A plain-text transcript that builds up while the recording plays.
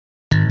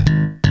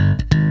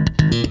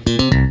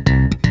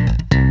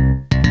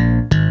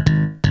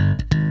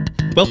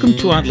Welcome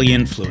to Oddly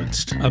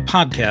Influenced, a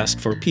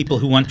podcast for people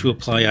who want to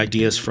apply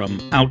ideas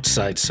from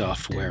outside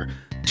software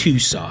to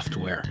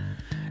software.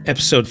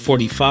 Episode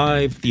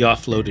 45, The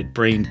Offloaded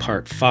Brain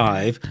Part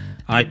 5,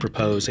 I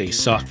propose a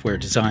software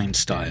design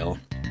style.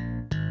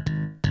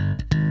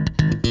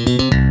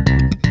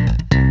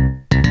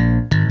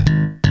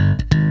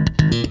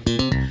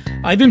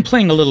 I've been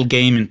playing a little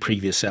game in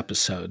previous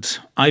episodes.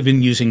 I've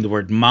been using the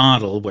word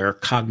model where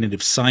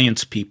cognitive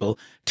science people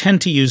tend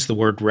to use the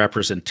word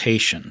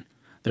representation.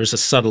 There's a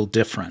subtle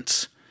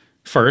difference.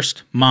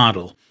 First,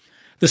 model.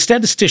 The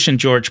statistician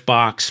George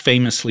Box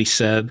famously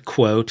said,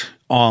 quote,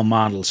 "All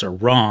models are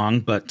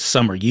wrong, but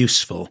some are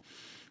useful.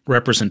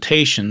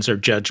 Representations are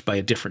judged by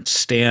a different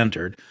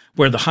standard,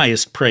 where the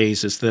highest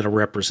praise is that a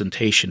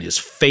representation is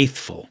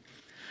faithful.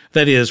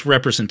 That is,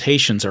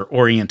 representations are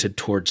oriented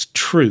towards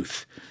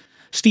truth."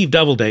 Steve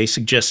Doubleday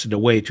suggested a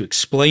way to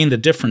explain the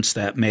difference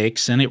that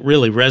makes, and it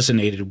really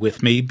resonated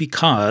with me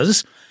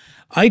because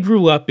I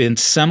grew up in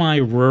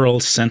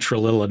semi-rural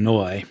central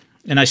Illinois,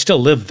 and I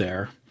still live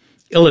there.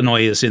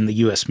 Illinois is in the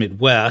U.S.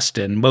 Midwest,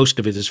 and most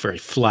of it is very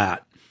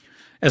flat.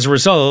 As a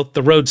result,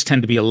 the roads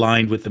tend to be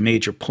aligned with the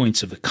major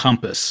points of the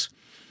compass.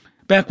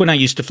 Back when I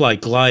used to fly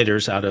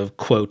gliders out of,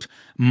 quote,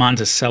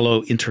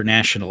 Monticello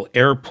International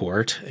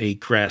Airport, a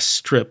grass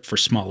strip for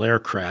small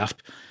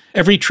aircraft,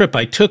 every trip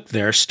I took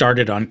there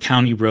started on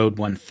County Road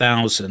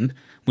 1000,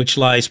 which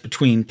lies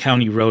between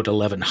County Road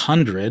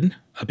 1100,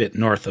 a bit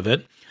north of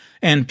it,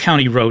 and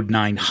County Road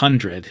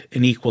 900,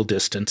 an equal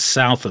distance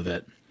south of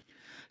it.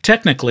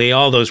 Technically,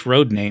 all those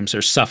road names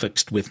are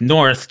suffixed with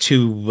north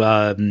to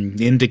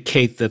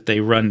indicate that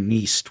they run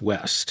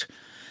east-west.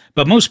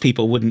 But most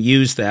people wouldn't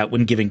use that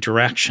when giving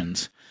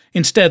directions.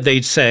 Instead,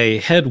 they'd say,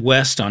 head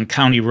west on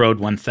County Road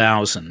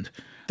 1000.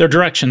 Their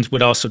directions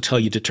would also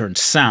tell you to turn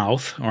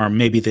south, or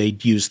maybe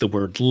they'd use the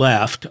word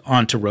left,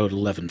 onto Road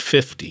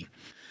 1150.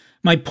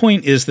 My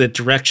point is that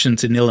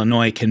directions in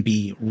Illinois can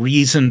be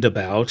reasoned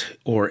about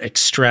or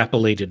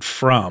extrapolated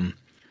from.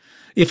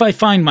 If I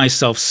find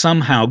myself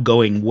somehow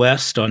going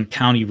west on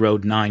County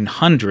Road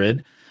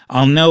 900,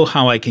 I'll know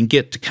how I can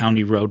get to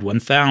County Road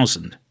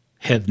 1000.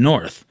 Head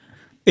north.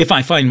 If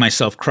I find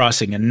myself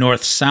crossing a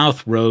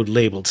north-south road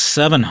labeled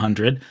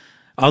 700,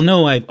 I'll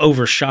know I've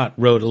overshot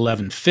Road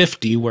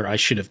 1150 where I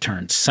should have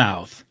turned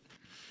south.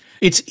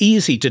 It's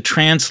easy to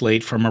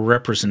translate from a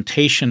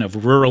representation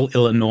of rural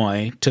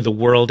Illinois to the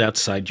world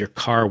outside your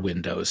car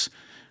windows.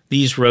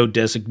 These road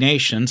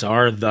designations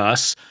are,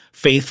 thus,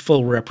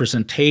 faithful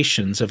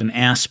representations of an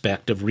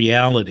aspect of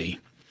reality.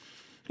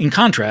 In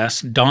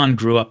contrast, Dawn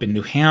grew up in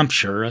New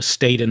Hampshire, a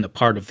state in the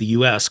part of the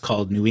U.S.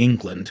 called New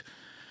England.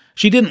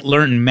 She didn't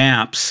learn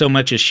maps so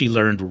much as she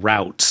learned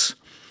routes.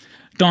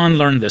 Dawn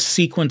learned the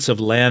sequence of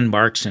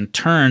landmarks and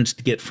turns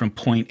to get from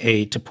point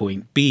A to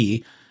point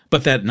B,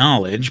 but that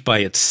knowledge, by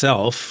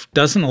itself,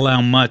 doesn't allow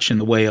much in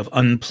the way of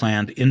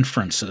unplanned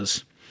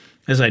inferences.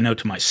 As I know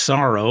to my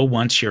sorrow,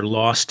 once you're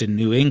lost in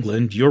New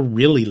England, you're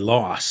really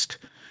lost.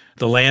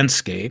 The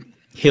landscape,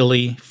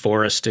 hilly,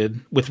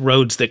 forested, with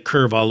roads that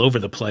curve all over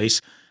the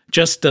place,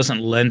 just doesn't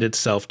lend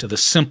itself to the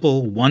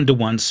simple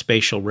one-to-one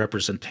spatial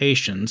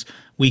representations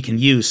we can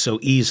use so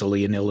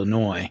easily in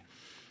Illinois.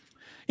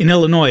 In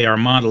Illinois, our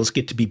models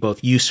get to be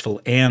both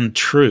useful and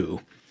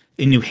true.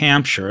 In New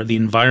Hampshire, the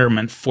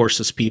environment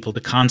forces people to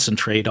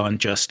concentrate on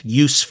just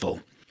useful.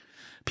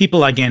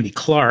 People like Andy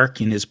Clark,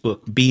 in his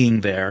book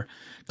Being There,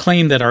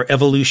 claim that our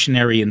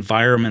evolutionary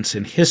environments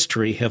in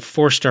history have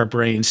forced our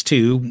brains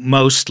to,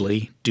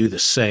 mostly, do the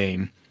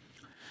same.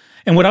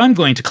 And what I'm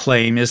going to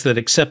claim is that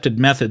accepted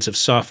methods of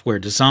software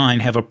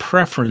design have a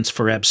preference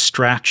for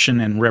abstraction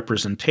and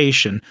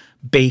representation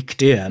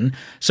baked in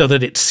so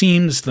that it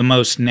seems the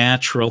most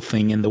natural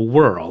thing in the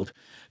world,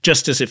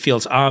 just as it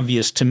feels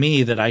obvious to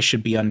me that I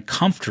should be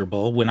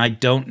uncomfortable when I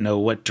don't know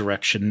what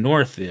direction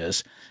north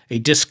is, a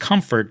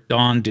discomfort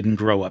Dawn didn't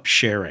grow up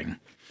sharing.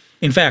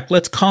 In fact,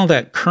 let's call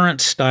that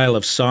current style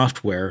of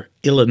software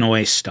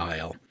Illinois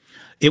style.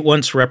 It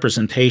wants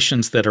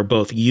representations that are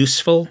both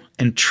useful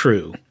and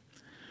true.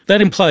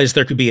 That implies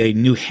there could be a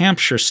New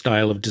Hampshire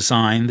style of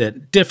design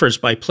that differs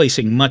by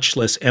placing much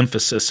less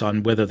emphasis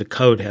on whether the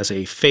code has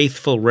a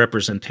faithful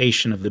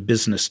representation of the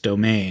business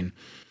domain.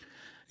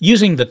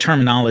 Using the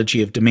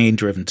terminology of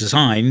domain-driven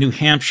design, New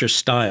Hampshire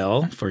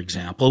style, for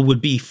example,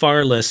 would be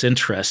far less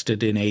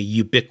interested in a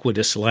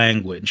ubiquitous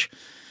language.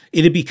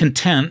 It'd be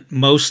content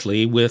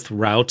mostly with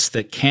routes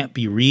that can't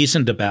be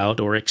reasoned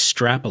about or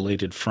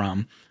extrapolated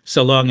from,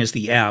 so long as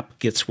the app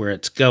gets where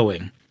it's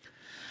going.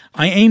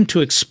 I aim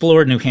to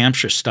explore New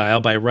Hampshire style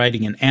by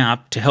writing an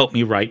app to help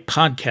me write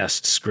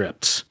podcast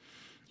scripts.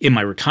 In my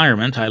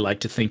retirement, I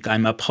like to think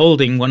I'm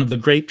upholding one of the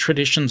great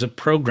traditions of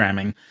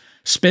programming,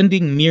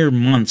 spending mere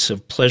months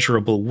of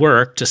pleasurable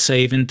work to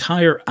save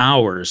entire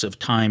hours of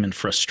time and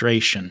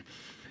frustration.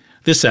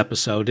 This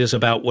episode is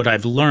about what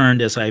I've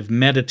learned as I've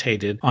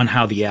meditated on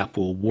how the app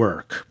will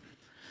work.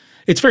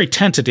 It's very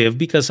tentative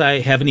because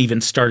I haven't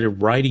even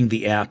started writing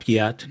the app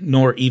yet,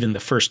 nor even the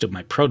first of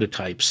my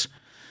prototypes.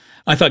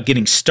 I thought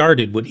getting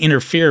started would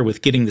interfere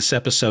with getting this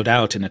episode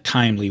out in a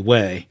timely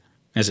way.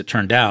 As it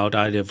turned out,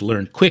 I'd have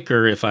learned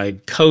quicker if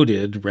I'd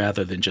coded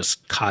rather than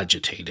just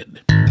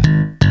cogitated.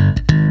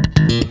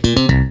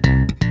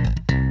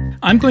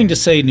 I'm going to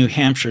say New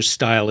Hampshire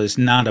style is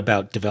not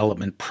about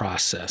development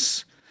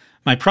process.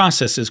 My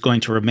process is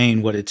going to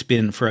remain what it's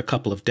been for a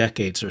couple of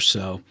decades or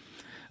so.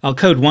 I'll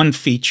code one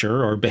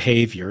feature or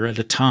behavior at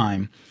a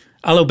time.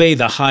 I'll obey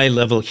the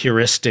high-level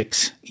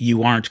heuristics,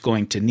 you aren't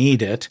going to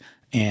need it,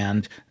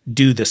 and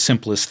do the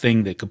simplest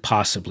thing that could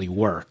possibly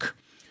work.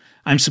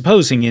 I'm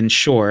supposing, in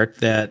short,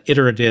 that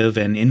iterative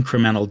and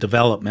incremental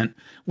development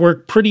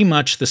work pretty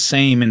much the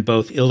same in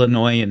both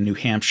Illinois and New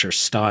Hampshire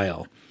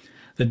style.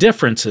 The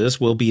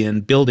differences will be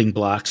in building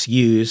blocks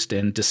used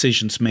and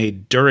decisions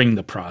made during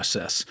the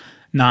process,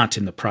 not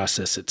in the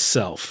process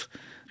itself.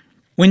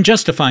 When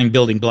justifying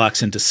building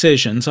blocks and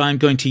decisions, I'm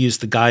going to use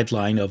the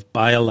guideline of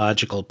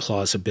biological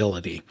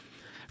plausibility.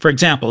 For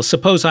example,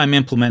 suppose I'm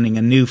implementing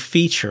a new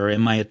feature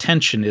and my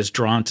attention is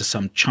drawn to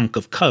some chunk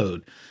of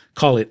code.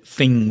 Call it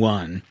Thing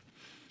 1.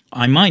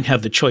 I might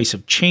have the choice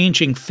of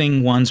changing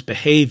Thing 1's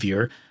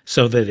behavior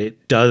so that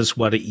it does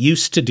what it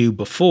used to do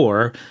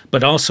before,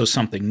 but also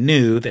something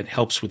new that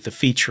helps with the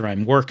feature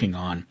I'm working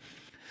on.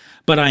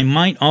 But I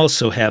might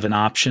also have an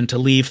option to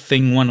leave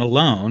Thing 1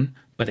 alone,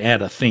 but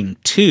add a Thing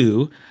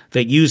 2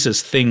 that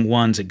uses Thing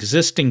 1's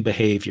existing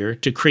behavior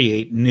to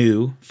create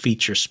new,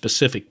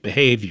 feature-specific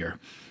behavior.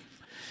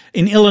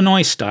 In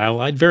Illinois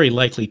style, I'd very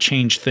likely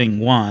change Thing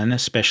 1,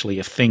 especially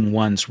if Thing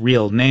 1's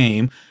real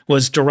name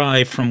was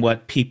derived from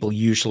what people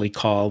usually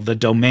call the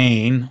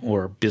domain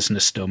or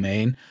business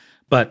domain,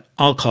 but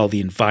I'll call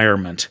the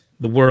environment,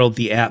 the world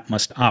the app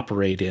must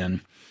operate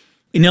in.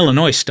 In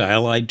Illinois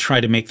style, I'd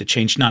try to make the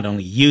change not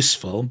only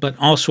useful, but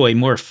also a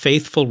more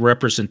faithful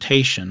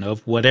representation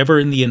of whatever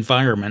in the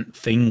environment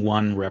Thing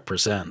 1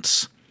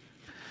 represents.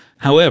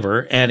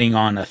 However, adding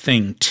on a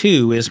Thing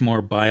 2 is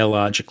more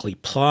biologically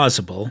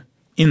plausible,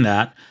 in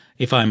that,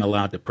 if I'm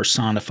allowed to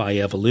personify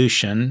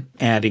evolution,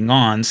 adding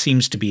on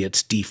seems to be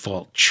its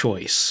default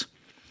choice.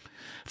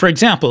 For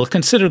example,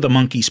 consider the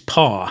monkey's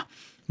paw.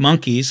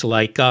 Monkeys,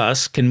 like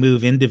us, can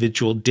move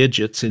individual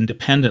digits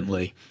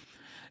independently.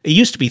 It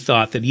used to be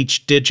thought that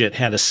each digit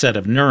had a set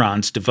of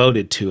neurons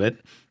devoted to it,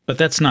 but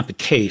that's not the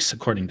case,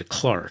 according to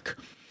Clark.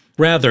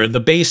 Rather, the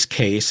base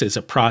case is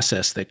a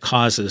process that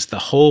causes the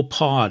whole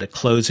paw to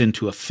close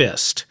into a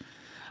fist.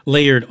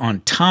 Layered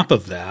on top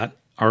of that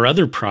are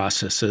other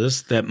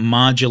processes that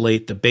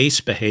modulate the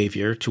base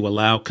behavior to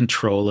allow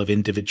control of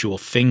individual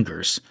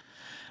fingers.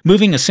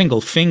 Moving a single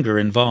finger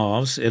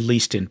involves, at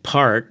least in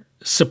part,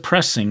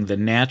 suppressing the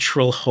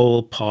natural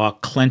whole paw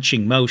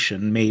clenching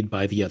motion made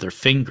by the other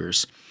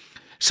fingers.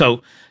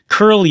 So,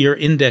 curl your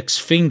index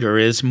finger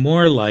is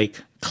more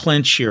like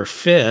clench your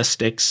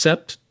fist,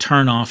 except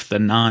turn off the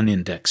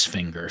non-index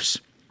fingers.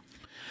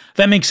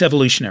 That makes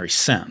evolutionary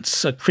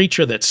sense. A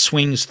creature that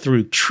swings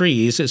through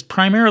trees is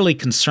primarily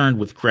concerned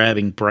with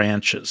grabbing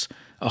branches,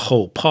 a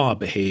whole paw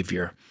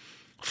behavior.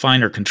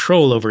 Finer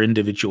control over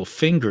individual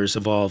fingers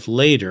evolved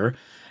later,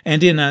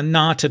 and in a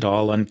not at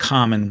all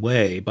uncommon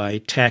way by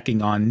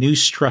tacking on new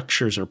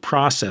structures or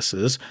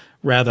processes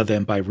rather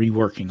than by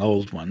reworking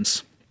old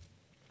ones.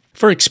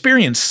 For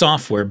experienced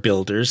software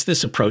builders,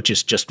 this approach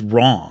is just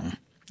wrong.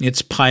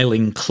 It's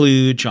piling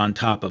kludge on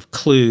top of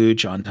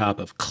kludge on top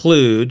of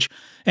kludge,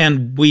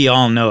 and we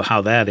all know how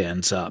that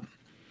ends up.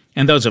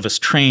 And those of us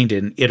trained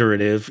in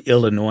iterative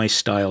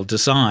Illinois-style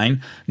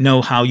design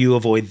know how you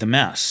avoid the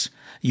mess.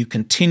 You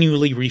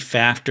continually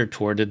refactor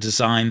toward a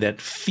design that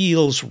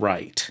feels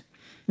right,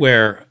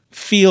 where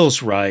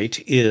feels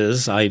right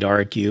is, I'd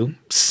argue,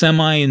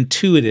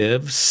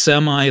 semi-intuitive,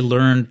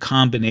 semi-learned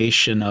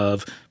combination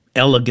of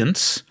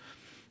elegance,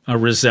 a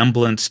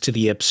resemblance to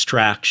the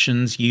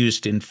abstractions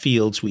used in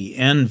fields we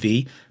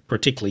envy,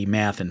 particularly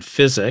math and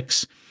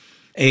physics,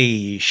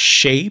 a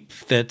shape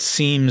that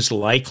seems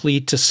likely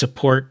to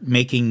support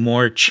making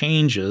more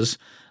changes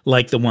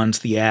like the ones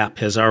the app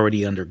has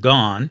already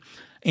undergone,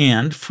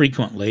 and,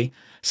 frequently,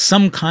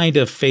 some kind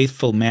of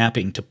faithful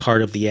mapping to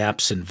part of the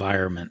app's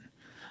environment.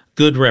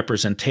 Good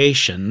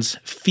representations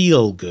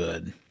feel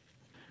good.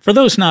 For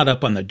those not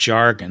up on the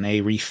jargon,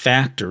 a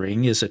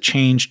refactoring is a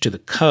change to the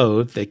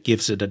code that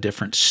gives it a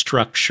different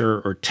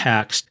structure or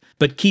text,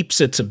 but keeps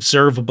its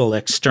observable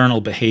external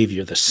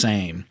behavior the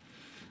same.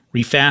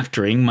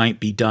 Refactoring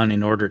might be done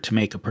in order to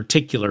make a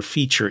particular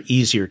feature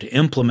easier to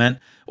implement,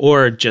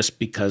 or just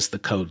because the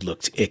code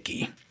looks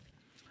icky.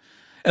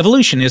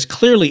 Evolution is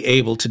clearly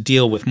able to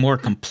deal with more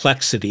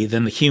complexity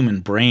than the human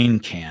brain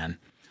can.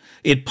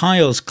 It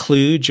piles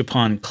kludge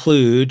upon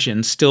kludge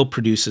and still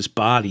produces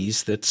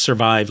bodies that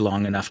survive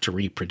long enough to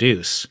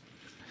reproduce.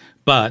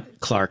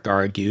 But, Clark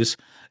argues,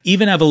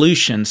 even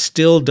evolution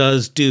still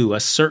does do a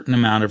certain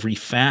amount of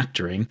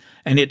refactoring,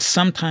 and it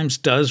sometimes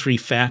does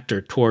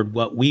refactor toward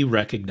what we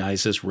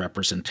recognize as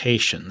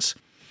representations.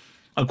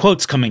 A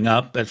quote's coming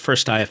up, but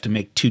first I have to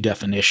make two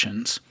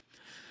definitions.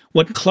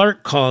 What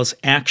Clark calls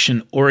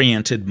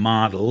action-oriented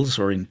models,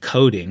 or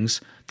encodings,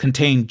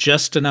 contain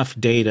just enough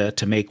data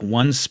to make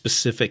one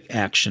specific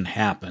action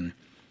happen.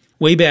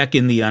 Way back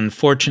in the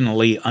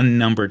unfortunately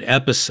unnumbered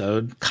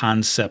episode,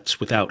 Concepts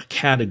Without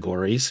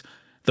Categories,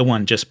 the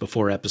one just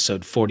before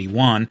episode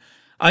 41,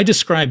 I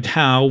described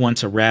how,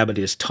 once a rabbit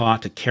is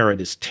taught a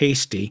carrot is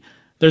tasty,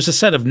 there's a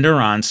set of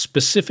neurons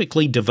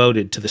specifically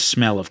devoted to the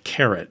smell of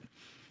carrot.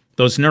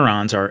 Those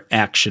neurons are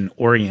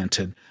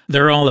action-oriented.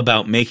 They're all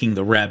about making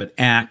the rabbit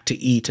act to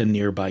eat a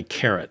nearby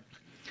carrot.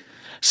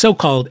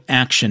 So-called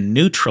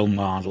action-neutral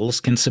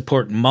models can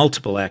support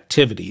multiple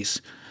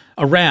activities.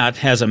 A rat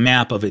has a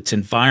map of its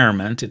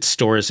environment it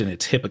stores in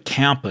its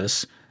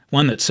hippocampus,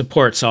 one that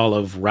supports all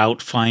of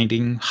route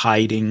finding,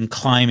 hiding,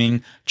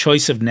 climbing,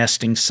 choice of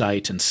nesting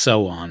site, and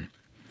so on.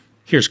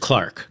 Here's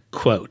Clark,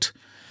 quote,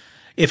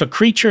 "If a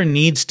creature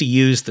needs to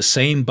use the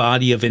same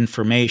body of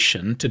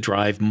information to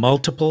drive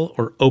multiple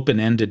or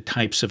open-ended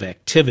types of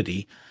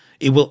activity,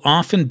 it will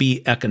often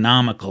be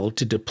economical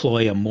to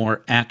deploy a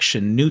more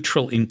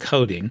action-neutral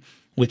encoding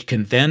which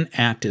can then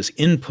act as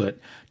input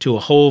to a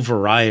whole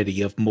variety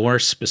of more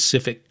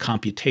specific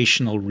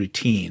computational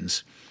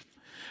routines.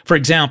 For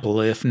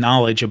example, if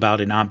knowledge about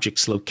an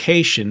object's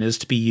location is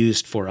to be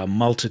used for a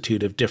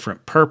multitude of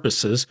different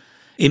purposes,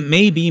 it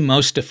may be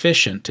most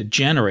efficient to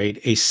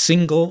generate a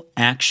single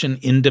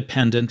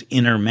action-independent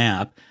inner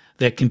map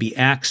that can be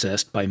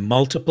accessed by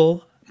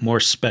multiple,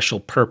 more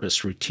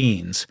special-purpose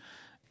routines."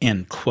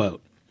 End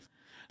quote.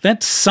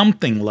 That's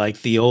something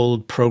like the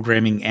old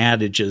programming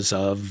adages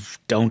of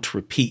don't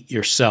repeat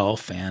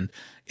yourself and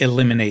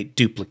eliminate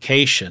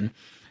duplication,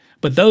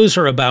 but those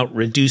are about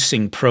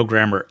reducing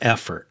programmer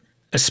effort,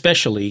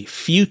 especially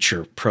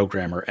future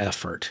programmer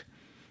effort.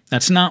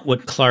 That's not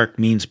what Clark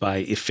means by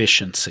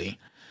efficiency.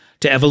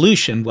 To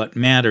evolution, what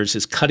matters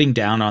is cutting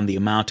down on the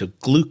amount of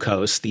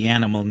glucose the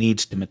animal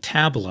needs to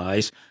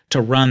metabolize to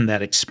run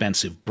that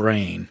expensive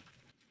brain.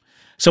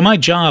 So my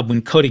job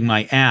when coding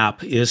my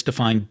app is to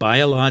find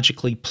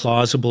biologically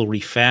plausible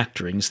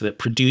refactorings that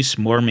produce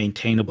more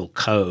maintainable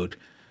code.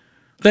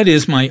 That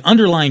is, my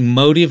underlying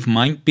motive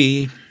might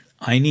be,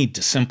 I need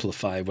to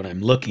simplify what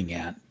I'm looking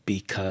at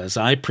because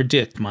I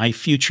predict my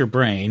future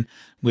brain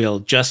will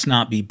just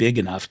not be big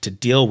enough to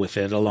deal with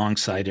it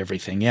alongside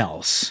everything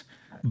else.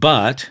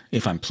 But,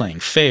 if I'm playing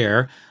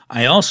fair,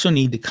 I also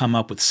need to come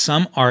up with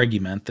some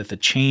argument that the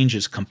change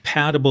is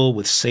compatible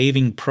with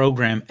saving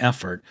program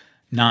effort,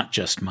 not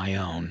just my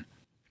own.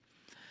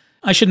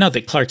 I should note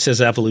that Clark says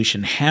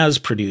evolution has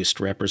produced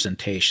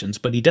representations,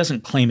 but he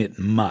doesn't claim it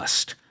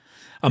must.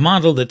 A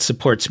model that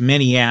supports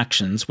many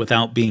actions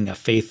without being a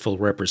faithful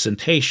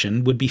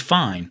representation would be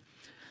fine.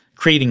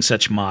 Creating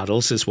such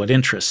models is what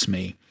interests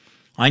me.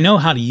 I know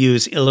how to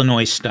use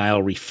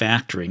Illinois-style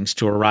refactorings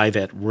to arrive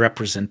at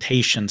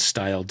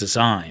representation-style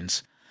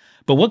designs.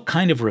 But what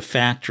kind of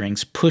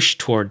refactorings push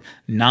toward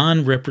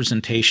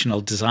non-representational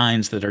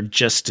designs that are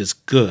just as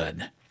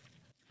good?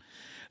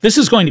 This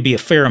is going to be a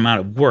fair amount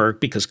of work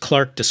because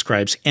Clark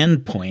describes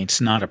endpoints,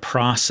 not a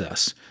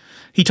process.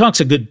 He talks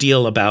a good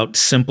deal about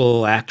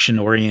simple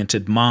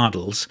action-oriented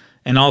models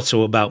and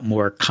also about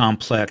more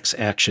complex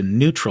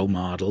action-neutral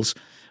models,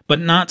 but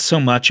not so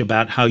much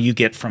about how you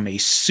get from a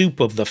soup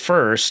of the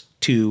first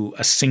to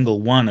a single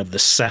one of the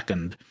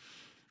second.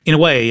 In a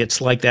way, it's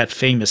like that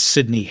famous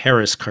Sidney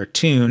Harris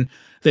cartoon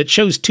that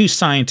shows two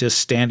scientists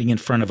standing in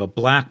front of a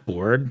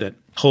blackboard that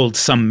holds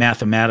some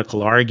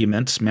mathematical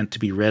arguments meant to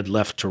be read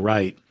left to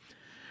right.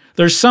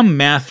 There's some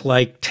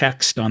math-like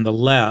text on the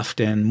left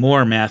and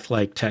more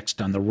math-like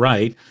text on the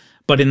right,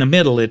 but in the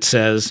middle it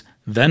says,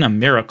 "Then a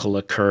miracle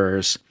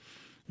occurs."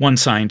 One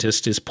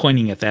scientist is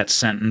pointing at that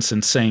sentence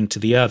and saying to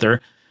the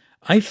other,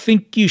 "I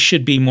think you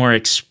should be more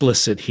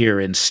explicit here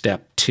in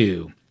step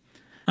 2.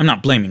 I'm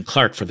not blaming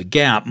Clark for the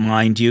gap,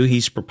 mind you.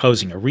 He's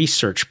proposing a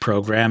research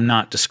program,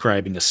 not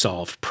describing a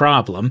solved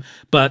problem,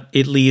 but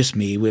it leaves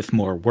me with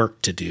more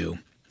work to do.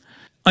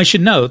 I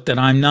should note that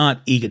I'm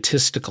not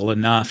egotistical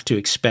enough to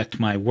expect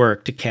my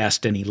work to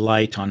cast any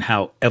light on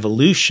how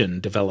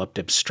evolution developed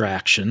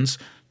abstractions,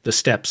 the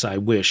steps I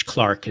wish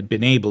Clark had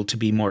been able to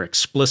be more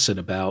explicit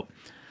about.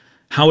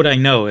 How would I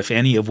know if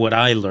any of what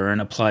I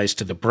learn applies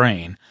to the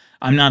brain?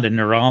 I'm not a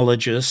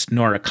neurologist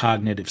nor a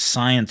cognitive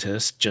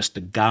scientist, just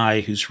a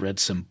guy who's read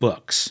some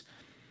books.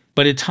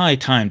 But it's high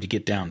time to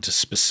get down to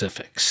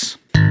specifics.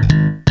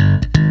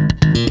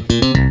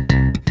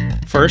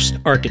 First,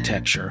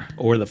 architecture,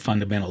 or the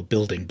fundamental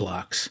building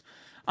blocks.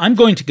 I'm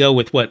going to go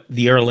with what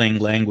the Erlang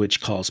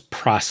language calls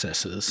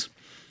processes.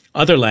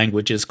 Other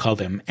languages call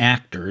them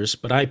actors,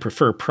 but I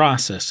prefer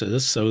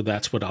processes, so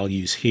that's what I'll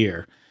use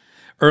here.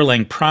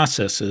 Erlang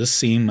processes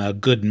seem a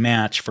good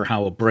match for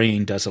how a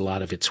brain does a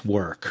lot of its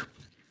work.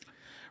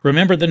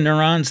 Remember the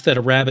neurons that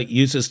a rabbit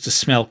uses to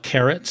smell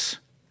carrots?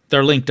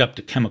 They're linked up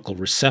to chemical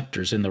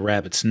receptors in the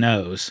rabbit's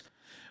nose.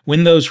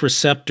 When those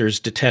receptors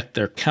detect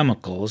their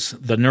chemicals,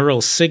 the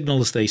neural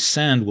signals they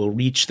send will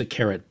reach the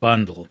carrot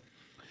bundle.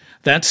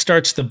 That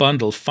starts the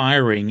bundle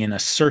firing in a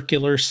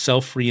circular,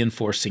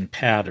 self-reinforcing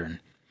pattern.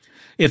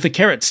 If the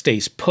carrot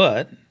stays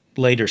put,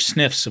 later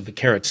sniffs of the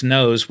carrot's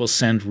nose will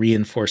send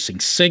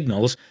reinforcing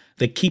signals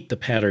that keep the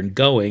pattern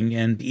going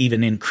and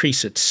even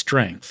increase its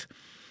strength.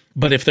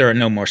 But if there are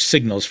no more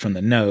signals from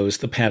the nose,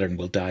 the pattern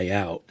will die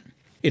out.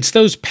 It's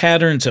those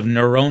patterns of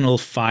neuronal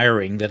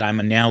firing that I'm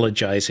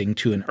analogizing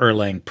to an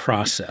Erlang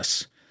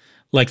process.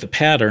 Like the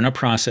pattern, a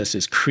process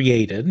is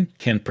created,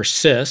 can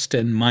persist,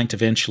 and might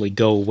eventually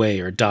go away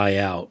or die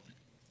out.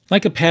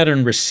 Like a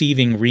pattern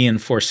receiving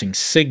reinforcing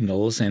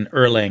signals, an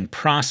Erlang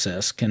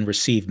process can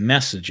receive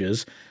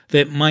messages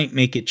that might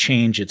make it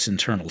change its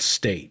internal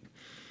state.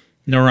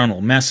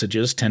 Neuronal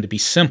messages tend to be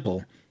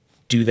simple.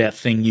 Do that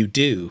thing you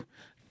do.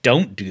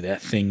 Don't do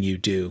that thing you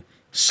do.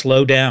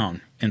 Slow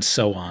down, and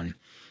so on.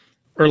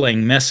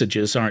 Erlang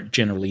messages aren't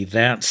generally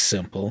that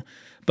simple,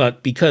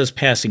 but because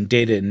passing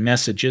data in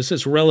messages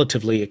is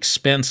relatively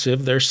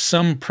expensive, there's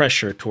some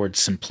pressure towards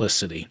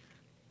simplicity.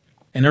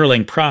 An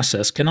Erlang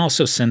process can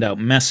also send out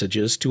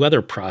messages to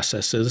other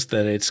processes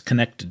that it's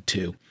connected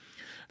to.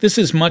 This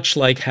is much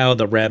like how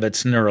the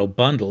rabbit's neural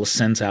bundle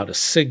sends out a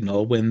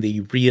signal when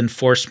the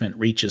reinforcement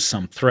reaches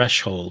some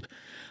threshold.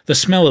 The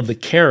smell of the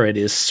carrot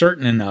is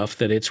certain enough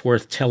that it's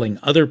worth telling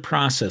other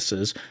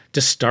processes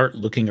to start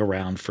looking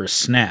around for a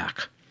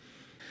snack.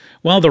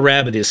 While the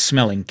rabbit is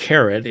smelling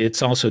carrot,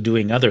 it's also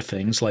doing other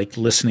things like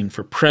listening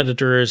for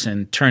predators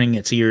and turning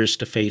its ears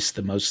to face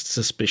the most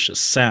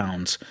suspicious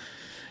sounds.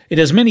 It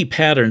has many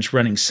patterns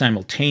running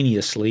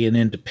simultaneously and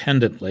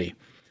independently.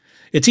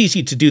 It's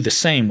easy to do the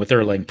same with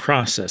Erlang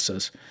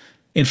processes.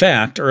 In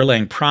fact,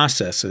 Erlang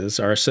processes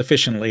are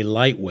sufficiently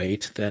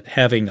lightweight that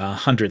having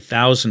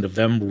 100,000 of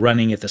them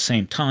running at the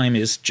same time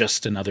is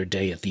just another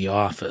day at the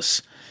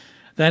office.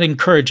 That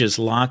encourages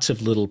lots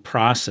of little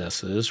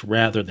processes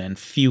rather than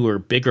fewer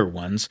bigger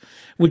ones,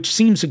 which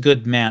seems a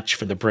good match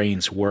for the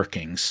brain's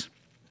workings.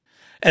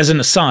 As an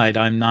aside,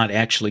 I'm not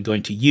actually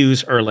going to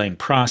use Erlang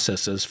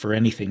processes for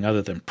anything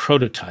other than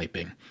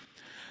prototyping.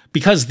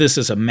 Because this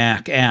is a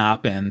Mac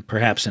app and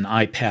perhaps an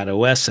iPad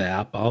OS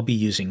app, I'll be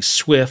using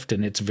Swift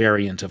and its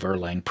variant of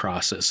Erlang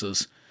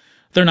processes.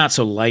 They're not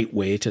so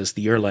lightweight as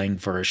the Erlang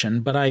version,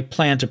 but I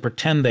plan to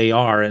pretend they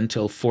are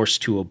until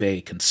forced to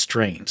obey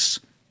constraints.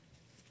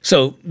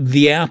 So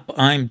the app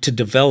I'm to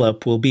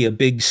develop will be a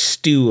big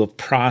stew of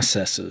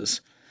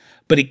processes.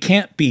 But it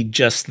can't be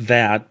just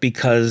that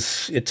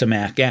because it's a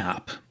Mac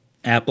app.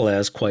 Apple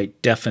has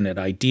quite definite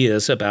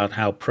ideas about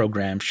how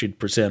programs should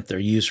present their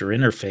user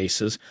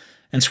interfaces,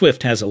 and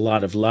Swift has a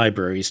lot of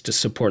libraries to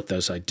support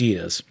those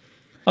ideas.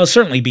 I'll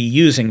certainly be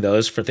using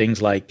those for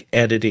things like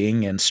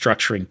editing and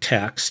structuring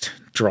text,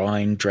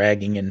 drawing,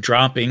 dragging, and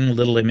dropping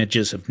little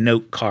images of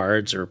note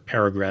cards or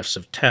paragraphs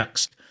of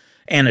text,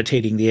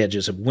 annotating the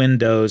edges of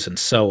windows, and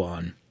so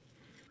on.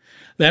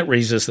 That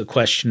raises the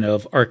question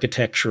of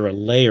architectural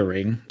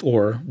layering,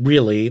 or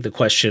really the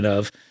question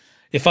of,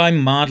 if I'm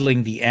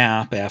modeling the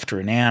app after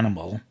an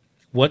animal,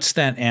 what's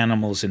that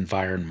animal's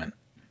environment?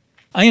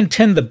 I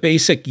intend the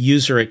basic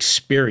user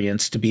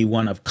experience to be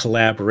one of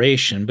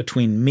collaboration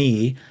between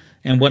me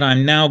and what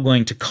I'm now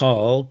going to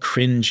call,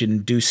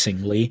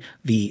 cringe-inducingly,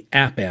 the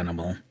app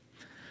animal.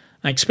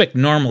 I expect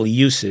normal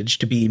usage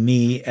to be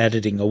me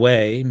editing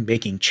away,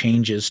 making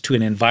changes to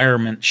an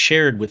environment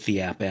shared with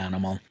the app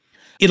animal.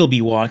 It'll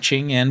be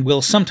watching and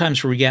will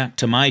sometimes react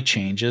to my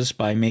changes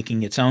by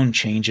making its own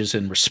changes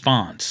in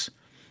response.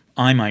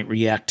 I might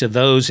react to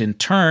those in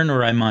turn,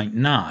 or I might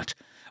not.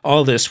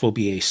 All this will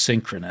be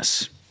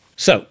asynchronous.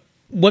 So,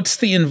 what's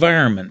the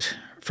environment?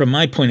 From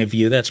my point of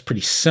view, that's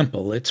pretty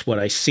simple. It's what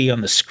I see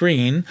on the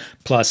screen,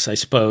 plus, I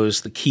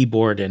suppose, the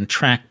keyboard and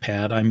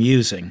trackpad I'm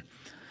using.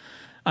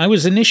 I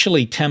was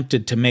initially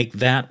tempted to make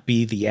that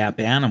be the app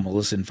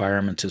animal's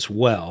environment as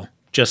well,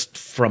 just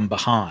from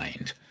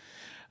behind.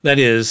 That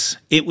is,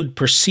 it would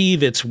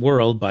perceive its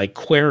world by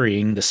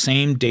querying the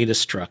same data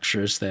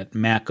structures that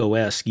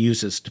macOS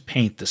uses to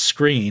paint the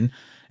screen,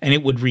 and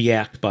it would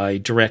react by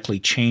directly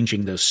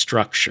changing those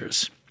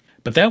structures.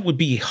 But that would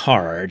be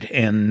hard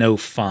and no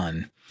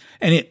fun.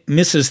 And it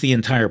misses the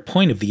entire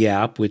point of the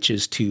app, which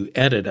is to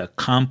edit a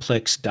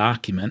complex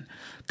document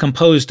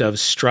composed of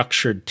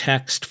structured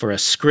text for a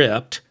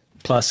script,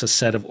 plus a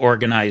set of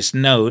organized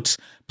notes,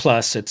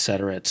 plus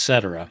etc.,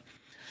 etc.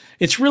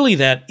 It's really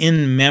that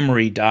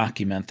in-memory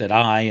document that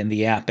I and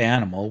the app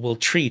animal will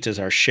treat as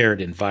our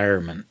shared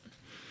environment.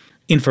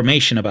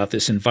 Information about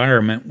this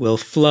environment will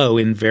flow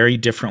in very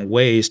different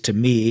ways to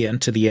me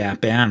and to the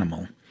app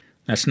animal.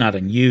 That's not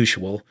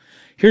unusual.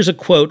 Here's a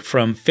quote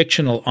from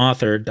fictional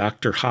author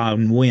Dr. Ha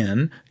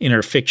Nguyen in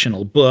her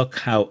fictional book,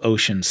 How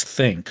Oceans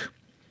Think.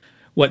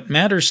 What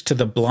matters to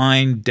the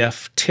blind,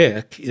 deaf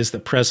tick is the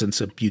presence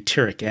of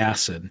butyric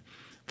acid.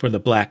 For the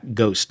black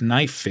ghost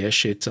knife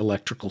fish, it's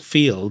electrical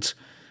fields.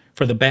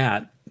 For the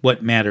bat,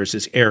 what matters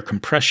is air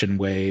compression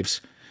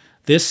waves.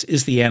 This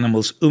is the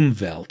animal's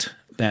Umwelt,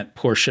 that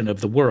portion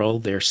of the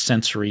world their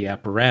sensory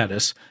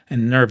apparatus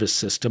and nervous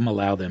system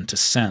allow them to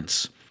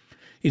sense.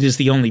 It is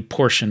the only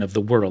portion of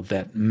the world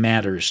that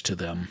matters to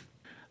them.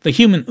 The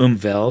human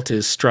Umwelt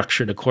is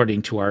structured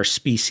according to our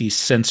species'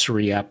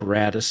 sensory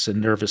apparatus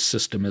and nervous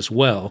system as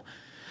well,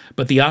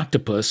 but the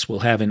octopus will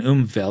have an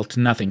Umwelt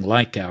nothing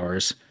like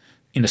ours.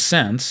 In a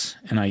sense,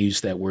 and I use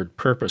that word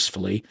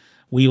purposefully,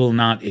 we will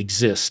not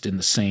exist in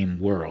the same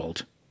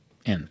world."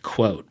 End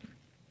quote.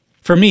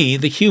 For me,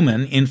 the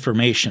human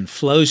information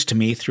flows to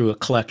me through a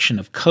collection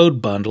of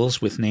code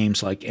bundles with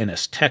names like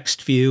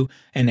NSTextView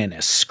and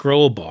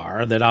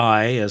NSScrollbar that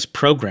I, as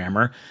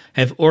programmer,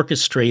 have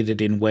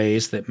orchestrated in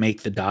ways that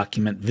make the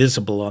document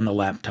visible on the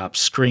laptop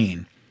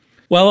screen.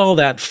 While all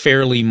that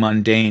fairly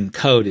mundane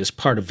code is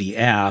part of the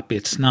app,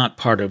 it's not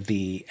part of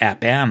the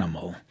app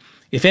animal.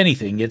 If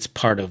anything, it's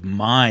part of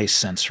my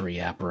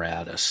sensory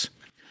apparatus.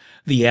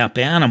 The app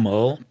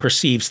animal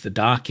perceives the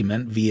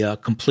document via a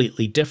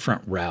completely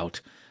different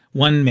route,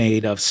 one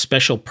made of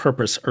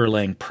special-purpose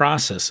Erlang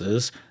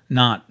processes,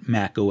 not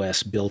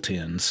macOS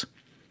built-ins.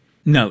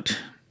 Note,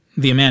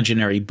 the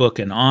imaginary book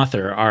and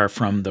author are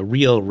from the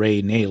real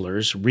Ray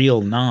Naylor's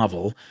real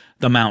novel,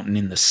 The Mountain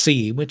in the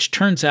Sea, which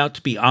turns out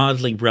to be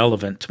oddly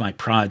relevant to my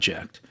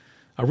project.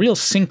 A real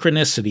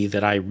synchronicity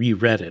that I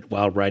reread it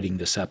while writing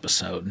this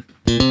episode.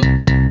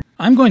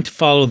 I'm going to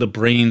follow the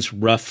brain's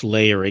rough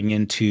layering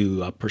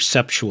into a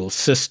perceptual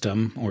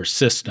system or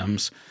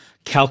systems,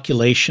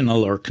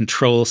 calculational or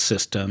control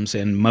systems,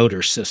 and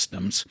motor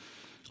systems.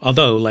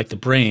 Although, like the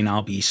brain,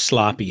 I'll be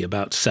sloppy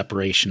about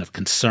separation of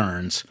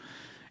concerns.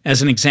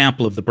 As an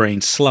example of the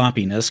brain's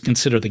sloppiness,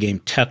 consider the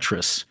game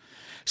Tetris.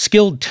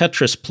 Skilled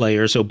Tetris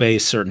players obey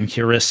certain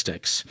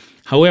heuristics.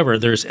 However,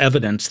 there's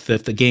evidence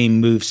that the game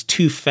moves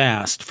too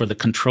fast for the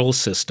control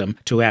system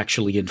to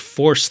actually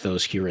enforce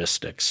those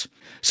heuristics.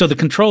 So the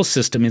control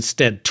system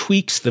instead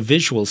tweaks the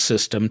visual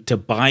system to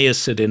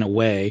bias it in a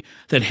way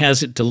that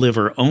has it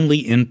deliver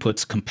only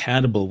inputs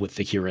compatible with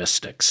the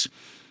heuristics.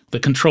 The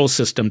control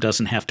system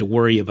doesn't have to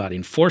worry about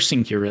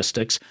enforcing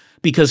heuristics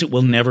because it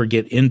will never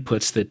get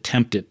inputs that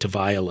tempt it to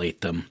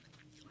violate them.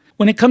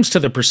 When it comes to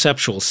the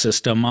perceptual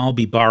system, I'll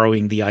be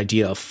borrowing the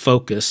idea of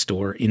focused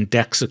or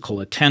indexical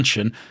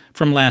attention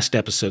from last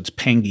episode's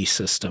Pengy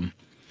system.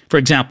 For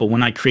example,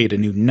 when I create a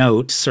new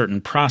note, certain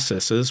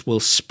processes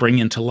will spring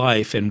into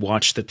life and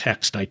watch the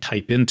text I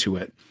type into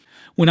it.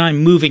 When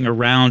I'm moving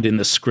around in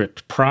the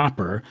script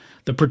proper,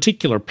 the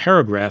particular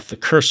paragraph the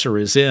cursor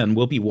is in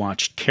will be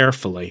watched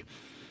carefully.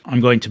 I'm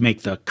going to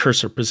make the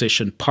cursor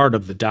position part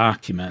of the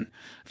document,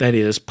 that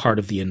is, part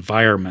of the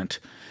environment.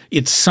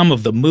 It's some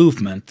of the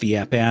movement the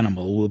app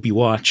animal will be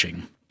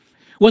watching.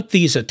 What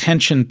these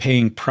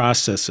attention-paying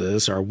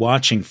processes are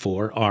watching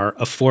for are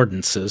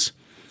affordances.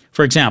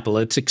 For example,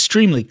 it's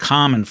extremely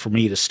common for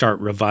me to start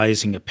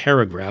revising a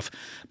paragraph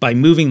by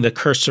moving the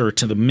cursor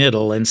to the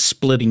middle and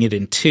splitting it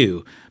in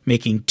two,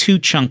 making two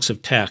chunks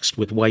of text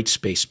with white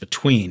space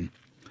between.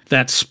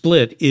 That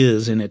split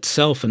is in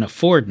itself an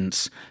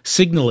affordance,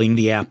 signaling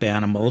the app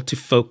animal to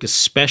focus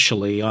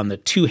specially on the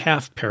two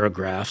half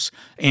paragraphs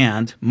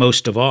and,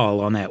 most of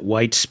all, on that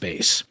white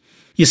space.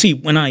 You see,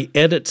 when I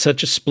edit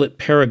such a split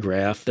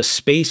paragraph, the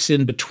space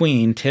in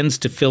between tends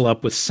to fill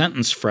up with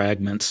sentence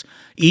fragments,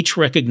 each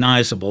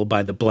recognizable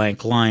by the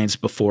blank lines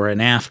before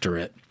and after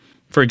it.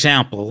 For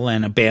example,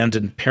 an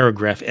abandoned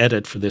paragraph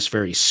edit for this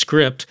very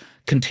script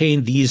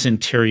contained these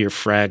interior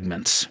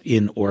fragments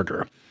in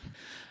order.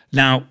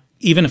 Now,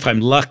 even if I'm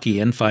lucky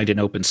and find an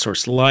open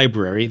source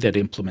library that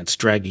implements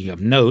dragging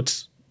of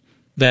notes,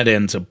 that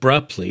ends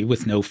abruptly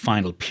with no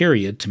final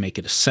period to make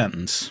it a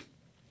sentence.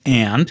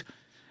 And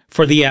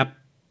for the app,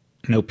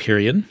 no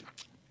period.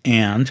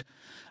 And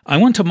I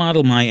want to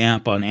model my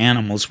app on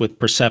animals with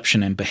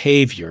perception and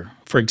behavior.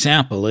 For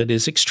example, it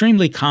is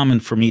extremely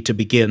common for me to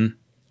begin,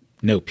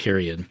 no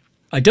period.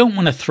 I don't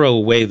want to throw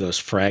away those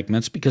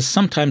fragments because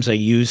sometimes I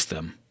use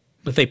them,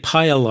 but they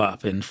pile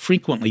up and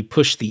frequently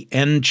push the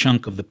end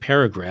chunk of the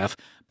paragraph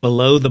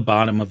below the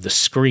bottom of the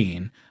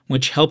screen,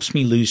 which helps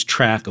me lose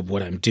track of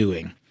what I'm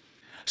doing.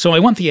 So I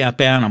want the app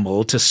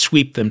animal to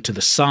sweep them to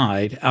the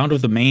side, out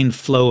of the main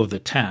flow of the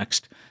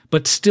text,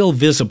 but still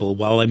visible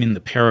while I'm in the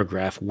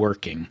paragraph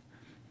working.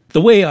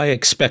 The way I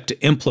expect to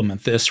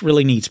implement this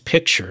really needs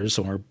pictures,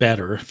 or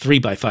better,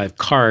 3x5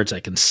 cards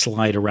I can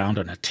slide around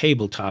on a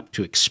tabletop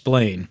to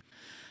explain.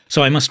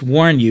 So I must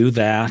warn you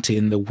that,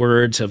 in the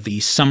words of the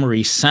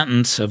summary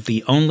sentence of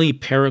the only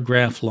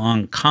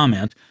paragraph-long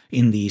comment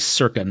in the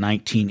circa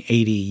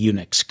 1980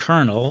 Unix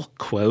kernel,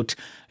 quote,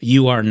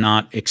 "You are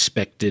not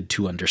expected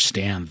to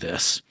understand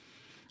this."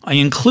 I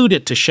include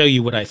it to show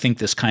you what I think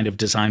this kind of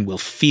design will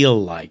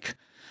feel like.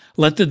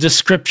 Let the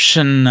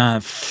description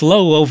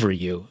flow over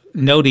you,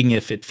 noting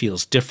if it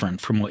feels different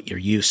from what you're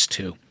used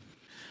to.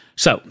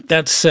 So,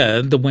 that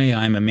said, the way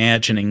I'm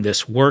imagining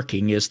this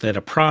working is that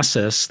a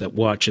process that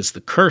watches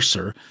the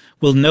cursor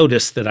will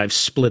notice that I've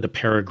split a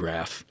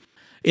paragraph.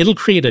 It'll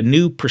create a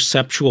new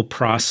perceptual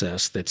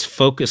process that's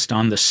focused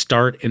on the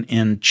start and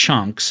end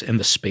chunks and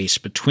the space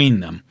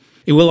between them.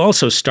 It will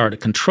also start a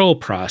control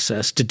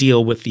process to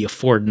deal with the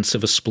affordance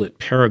of a split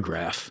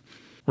paragraph.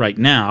 Right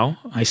now,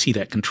 I see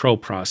that control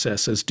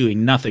process as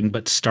doing nothing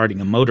but starting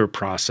a motor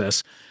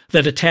process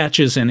that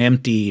attaches an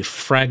empty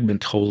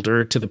fragment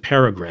holder to the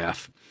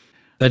paragraph.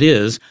 That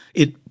is,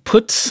 it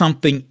puts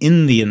something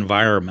in the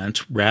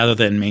environment rather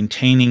than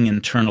maintaining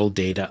internal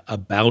data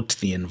about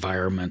the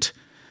environment.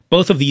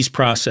 Both of these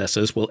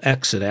processes will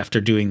exit after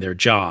doing their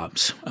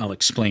jobs. I'll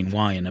explain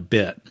why in a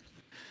bit.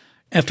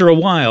 After a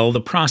while, the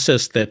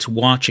process that's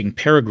watching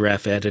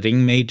paragraph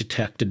editing may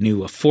detect a new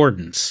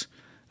affordance.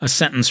 A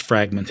sentence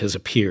fragment has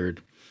appeared.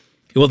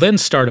 It will then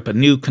start up a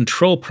new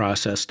control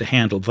process to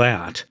handle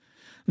that.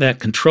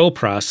 That control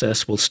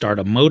process will start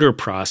a motor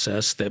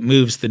process that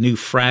moves the new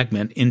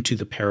fragment into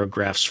the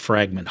paragraph's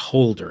fragment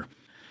holder.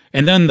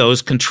 And then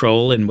those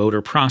control and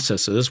motor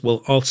processes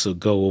will also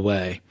go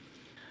away.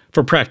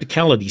 For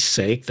practicality's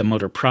sake, the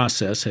motor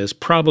process has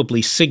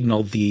probably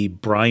signaled the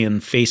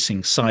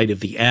Brian-facing side of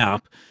the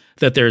app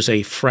that there's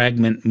a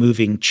fragment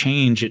moving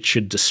change it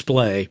should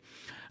display.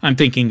 I'm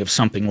thinking of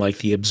something like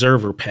the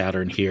observer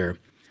pattern here.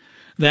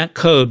 That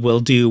code will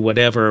do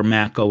whatever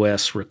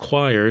macOS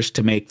requires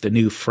to make the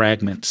new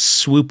fragment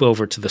swoop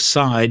over to the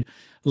side,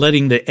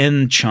 letting the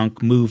end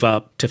chunk move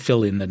up to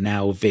fill in the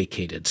now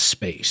vacated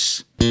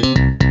space.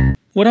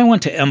 What I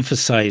want to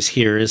emphasize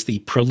here is the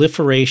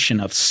proliferation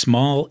of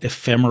small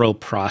ephemeral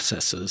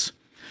processes.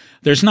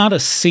 There's not a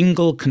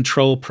single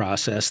control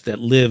process that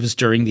lives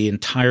during the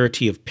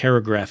entirety of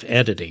paragraph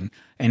editing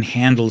and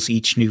handles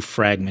each new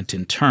fragment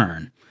in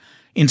turn.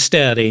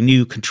 Instead, a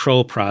new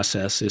control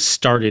process is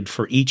started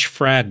for each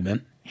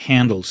fragment,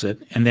 handles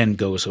it, and then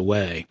goes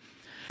away.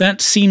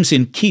 That seems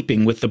in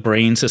keeping with the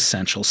brain's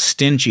essential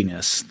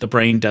stinginess. The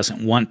brain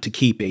doesn't want to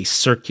keep a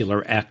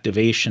circular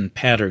activation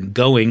pattern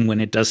going when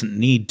it doesn't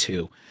need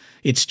to.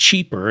 It's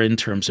cheaper in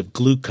terms of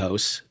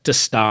glucose to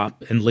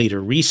stop and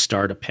later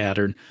restart a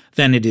pattern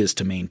than it is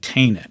to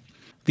maintain it.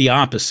 The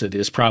opposite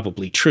is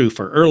probably true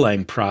for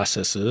Erlang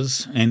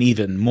processes, and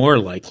even more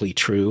likely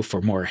true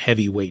for more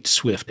heavyweight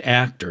Swift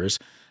actors,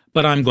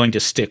 but I'm going to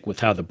stick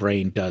with how the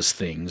brain does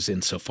things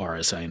insofar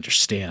as I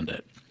understand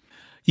it.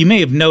 You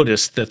may have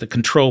noticed that the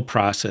control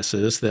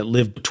processes that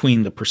live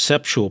between the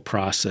perceptual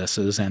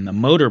processes and the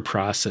motor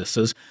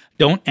processes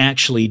don't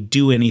actually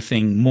do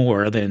anything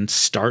more than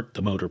start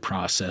the motor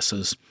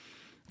processes.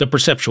 The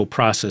perceptual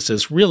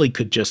processes really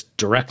could just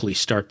directly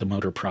start the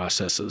motor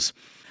processes.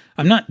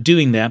 I'm not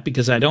doing that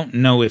because I don't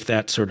know if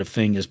that sort of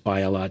thing is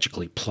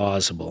biologically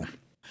plausible.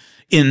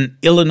 In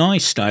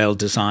Illinois-style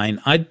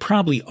design, I'd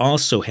probably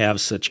also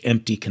have such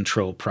empty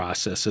control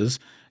processes,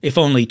 if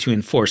only to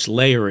enforce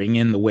layering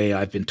in the way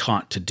I've been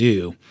taught to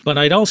do. But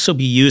I'd also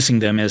be using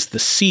them as the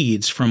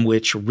seeds from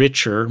which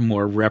richer,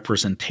 more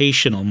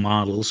representational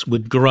models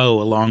would grow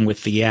along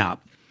with the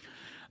app.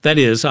 That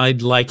is,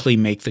 I'd likely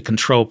make the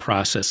control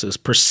processes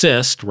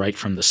persist right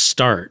from the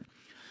start.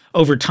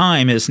 Over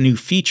time, as new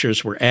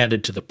features were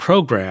added to the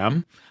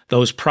program,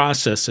 those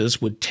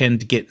processes would tend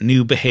to get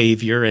new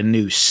behavior and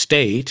new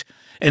state,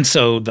 and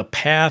so the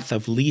path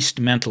of least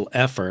mental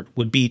effort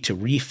would be to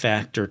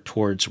refactor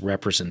towards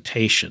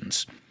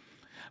representations.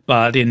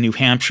 But in New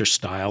Hampshire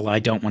style, I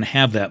don't want to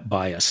have that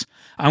bias.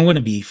 I want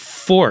to be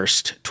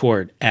forced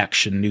toward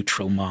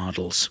action-neutral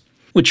models.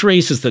 Which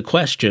raises the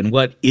question,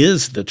 what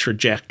is the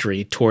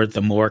trajectory toward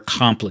the more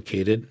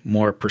complicated,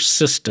 more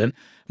persistent,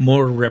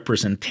 more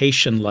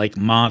representation-like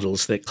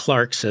models that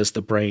Clark says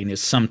the brain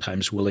is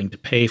sometimes willing to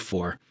pay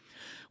for?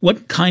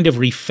 What kind of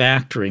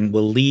refactoring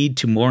will lead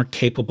to more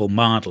capable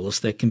models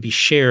that can be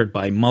shared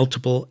by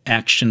multiple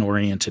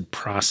action-oriented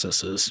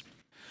processes?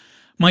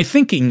 My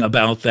thinking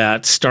about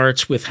that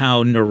starts with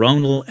how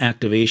neuronal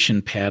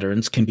activation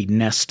patterns can be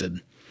nested.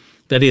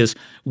 That is,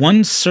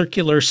 one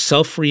circular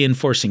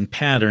self-reinforcing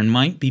pattern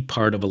might be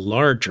part of a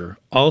larger,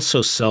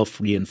 also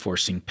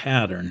self-reinforcing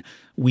pattern,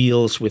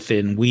 wheels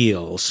within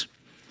wheels.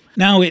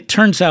 Now, it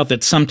turns out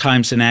that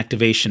sometimes an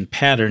activation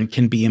pattern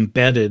can be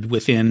embedded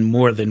within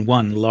more than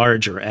one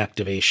larger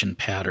activation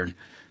pattern.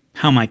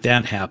 How might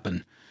that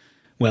happen?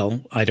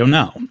 Well, I don't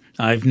know.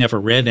 I've never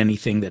read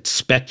anything that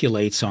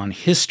speculates on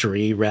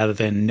history rather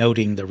than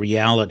noting the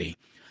reality.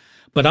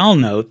 But I'll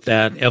note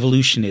that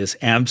evolution is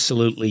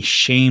absolutely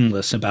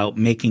shameless about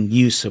making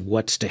use of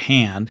what's to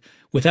hand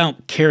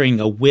without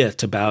caring a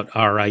whit about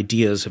our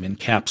ideas of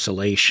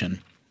encapsulation.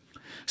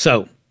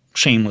 So,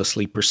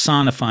 shamelessly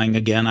personifying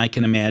again, I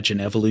can imagine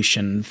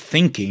evolution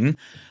thinking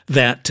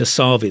that to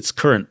solve its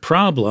current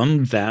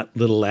problem, that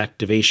little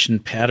activation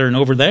pattern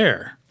over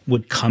there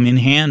would come in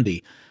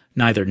handy,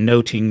 neither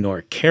noting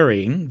nor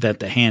caring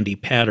that the handy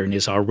pattern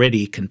is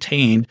already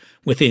contained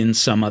within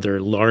some other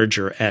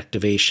larger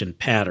activation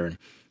pattern,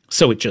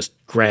 so it just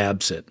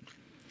grabs it.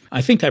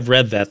 I think I've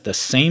read that the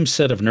same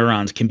set of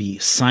neurons can be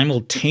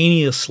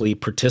simultaneously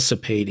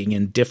participating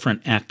in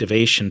different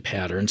activation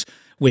patterns,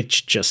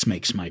 which just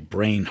makes my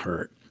brain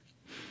hurt.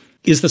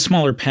 Is the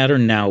smaller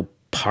pattern now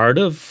part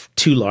of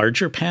two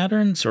larger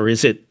patterns, or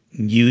is it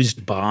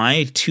used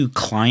by two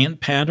client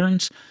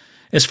patterns?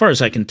 As far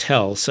as I can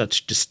tell,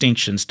 such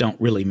distinctions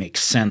don't really make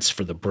sense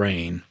for the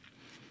brain.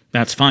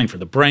 That's fine for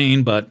the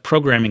brain, but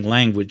programming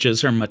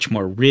languages are much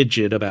more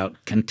rigid about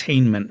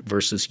containment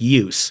versus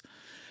use.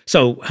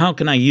 So how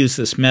can I use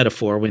this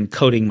metaphor when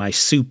coding my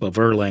soup of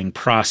Erlang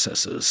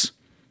processes?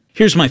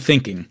 Here's my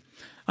thinking.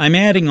 I'm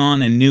adding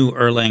on a new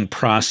Erlang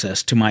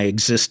process to my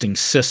existing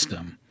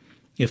system.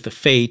 If the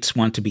fates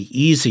want to be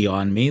easy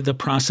on me, the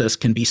process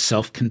can be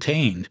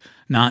self-contained,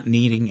 not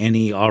needing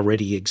any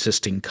already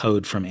existing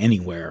code from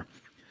anywhere.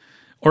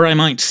 Or I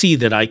might see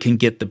that I can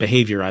get the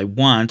behavior I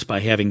want by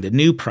having the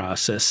new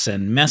process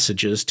send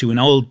messages to an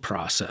old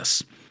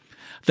process.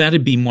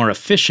 That'd be more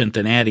efficient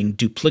than adding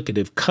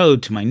duplicative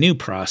code to my new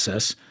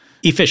process.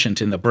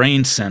 Efficient in the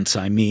brain sense,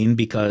 I mean,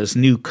 because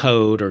new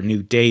code or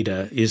new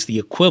data is the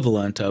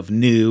equivalent of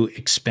new,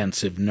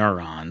 expensive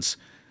neurons.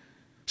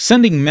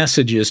 Sending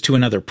messages to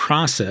another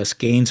process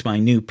gains my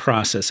new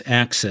process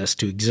access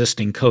to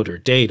existing code or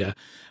data,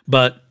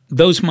 but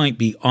those might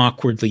be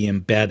awkwardly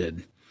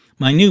embedded.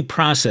 My new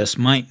process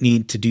might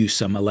need to do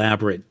some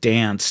elaborate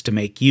dance to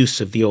make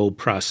use of the old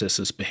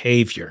process's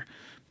behavior.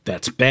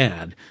 That's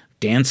bad.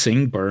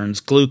 Dancing burns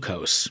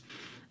glucose.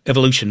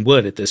 Evolution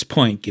would, at this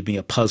point, give me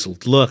a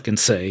puzzled look and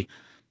say,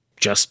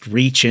 just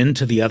reach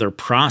into the other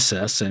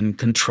process and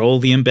control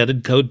the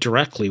embedded code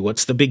directly.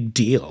 What's the big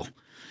deal?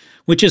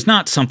 Which is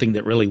not something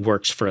that really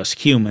works for us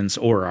humans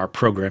or our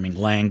programming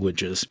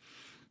languages.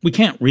 We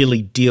can't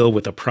really deal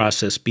with a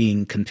process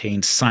being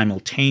contained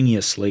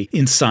simultaneously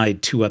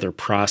inside two other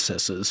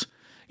processes.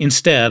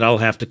 Instead, I'll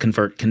have to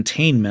convert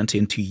containment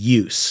into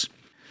use.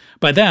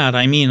 By that,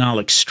 I mean I'll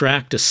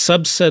extract a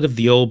subset of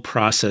the old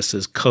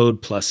process's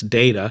code plus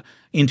data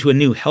into a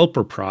new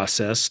helper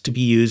process to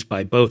be used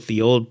by both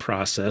the old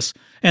process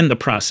and the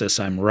process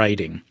I'm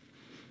writing.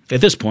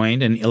 At this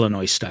point, an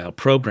Illinois-style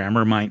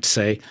programmer might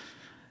say,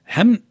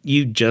 haven't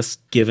you just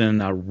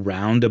given a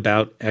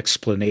roundabout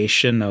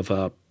explanation of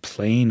a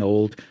plain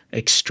old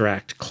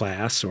extract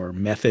class or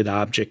method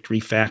object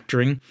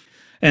refactoring?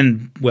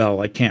 And,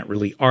 well, I can't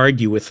really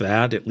argue with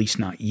that, at least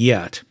not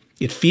yet.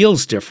 It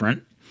feels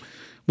different.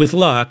 With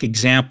luck,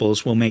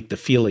 examples will make the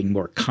feeling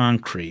more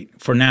concrete.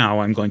 For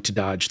now, I'm going to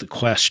dodge the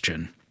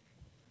question.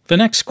 The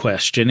next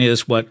question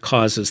is what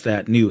causes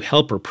that new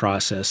helper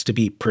process to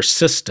be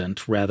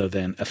persistent rather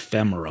than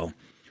ephemeral.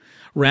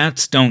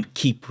 Rats don't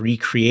keep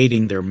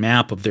recreating their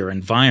map of their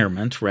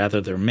environment.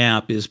 Rather, their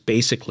map is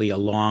basically a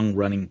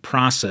long-running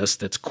process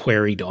that's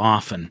queried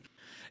often.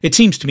 It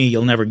seems to me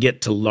you'll never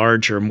get to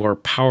larger, more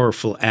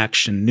powerful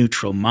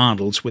action-neutral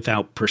models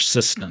without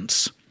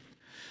persistence.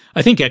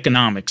 I think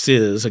economics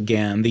is,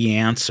 again, the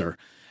answer.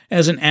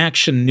 As an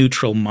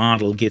action-neutral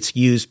model gets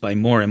used by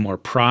more and more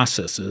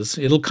processes,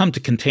 it'll come to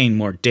contain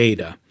more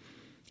data.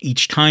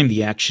 Each time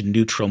the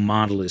action-neutral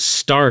model is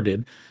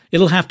started,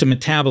 it'll have to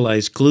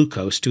metabolize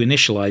glucose to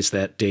initialize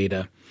that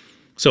data.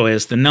 So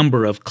as the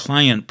number of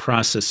client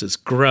processes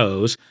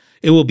grows,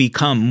 it will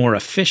become more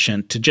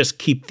efficient to just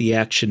keep the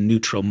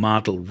action-neutral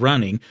model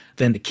running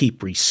than to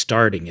keep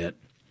restarting it.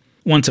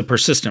 Once a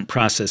persistent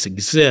process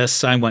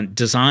exists, I want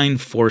design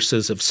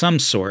forces of some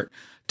sort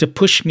to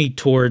push me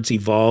towards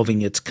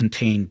evolving its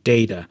contained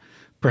data,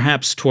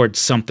 perhaps towards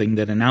something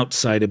that an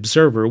outside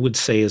observer would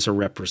say is a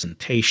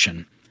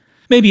representation.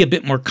 Maybe a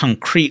bit more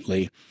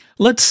concretely,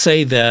 let's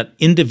say that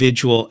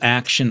individual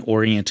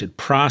action-oriented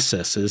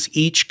processes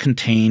each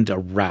contained a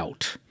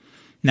route.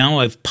 Now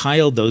I've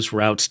piled those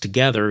routes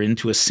together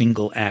into a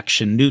single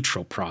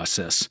action-neutral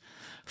process.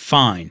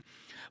 Fine.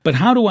 But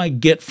how do I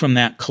get from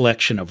that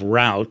collection of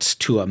routes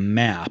to a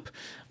map?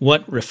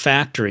 What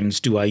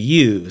refactorings do I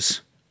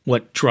use?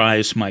 What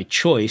drives my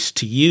choice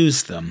to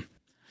use them?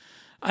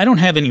 I don't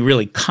have any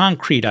really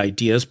concrete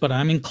ideas, but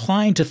I'm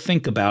inclined to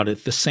think about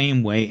it the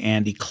same way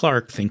Andy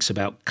Clark thinks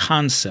about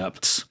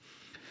concepts.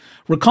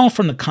 Recall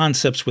from the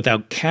Concepts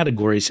Without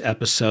Categories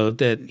episode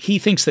that he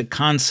thinks that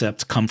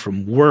concepts come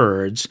from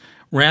words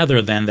rather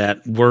than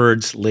that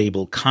words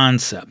label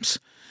concepts.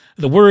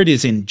 The word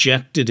is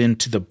injected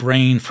into the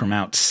brain from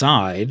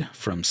outside,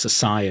 from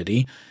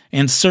society,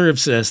 and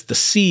serves as the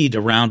seed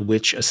around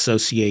which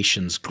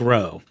associations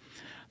grow.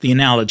 The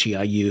analogy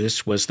I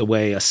used was the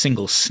way a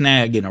single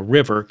snag in a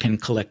river can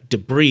collect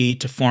debris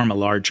to form a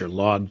larger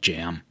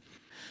logjam.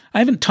 I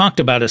haven't talked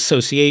about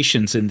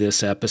associations in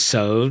this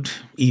episode,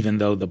 even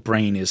though the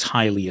brain is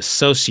highly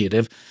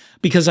associative,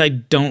 because I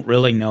don't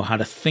really know how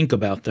to think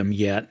about them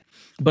yet,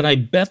 but I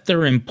bet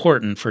they're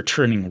important for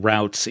turning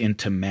routes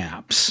into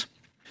maps.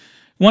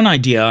 One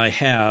idea I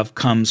have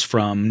comes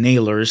from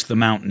Naylor's The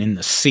Mountain in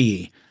the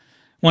Sea.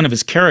 One of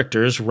his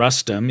characters,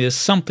 Rustum, is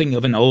something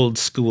of an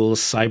old-school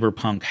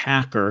cyberpunk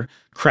hacker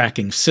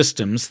cracking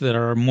systems that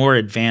are more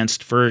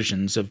advanced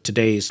versions of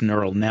today's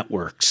neural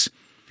networks.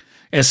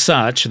 As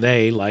such,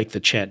 they, like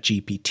the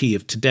ChatGPT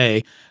of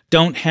today,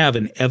 don't have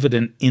an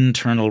evident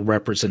internal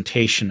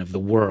representation of the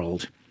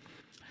world.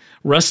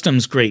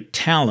 Rustum's great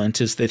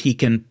talent is that he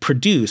can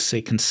produce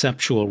a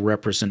conceptual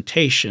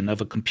representation of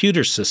a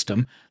computer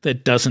system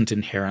that doesn't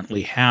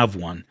inherently have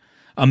one,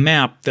 a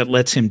map that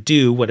lets him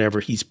do whatever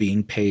he's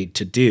being paid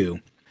to do.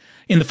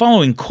 In the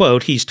following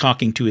quote, he's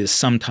talking to his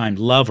sometime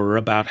lover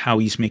about how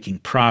he's making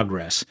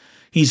progress.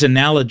 He's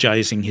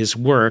analogizing his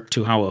work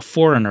to how a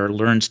foreigner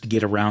learns to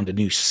get around a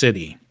new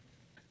city.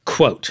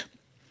 Quote,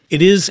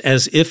 "It is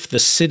as if the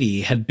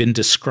city had been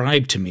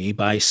described to me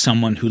by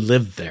someone who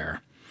lived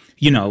there.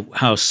 You know,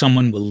 how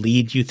someone will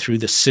lead you through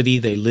the city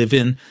they live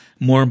in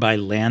more by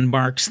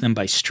landmarks than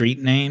by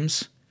street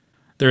names?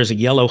 There is a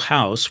yellow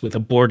house with a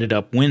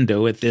boarded-up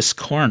window at this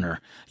corner.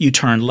 You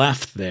turn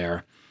left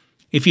there.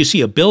 If you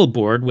see a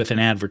billboard with an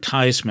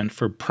advertisement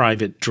for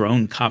private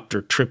drone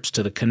copter trips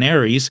to the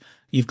Canaries,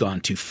 you've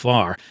gone too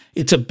far.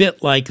 It's a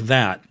bit like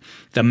that.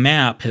 The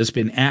map has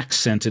been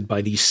accented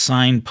by these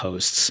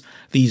signposts,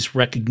 these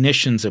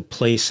recognitions of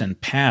place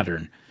and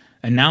pattern.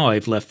 And now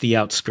I've left the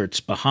outskirts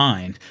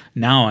behind.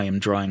 Now I am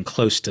drawing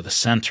close to the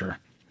center.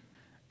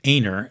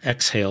 Aner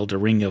exhaled a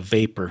ring of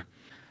vapor.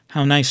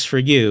 How nice for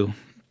you.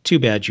 Too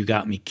bad you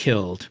got me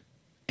killed.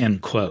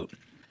 End quote.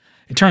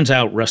 It turns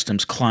out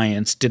Rustam's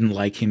clients didn't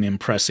like him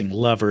impressing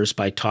lovers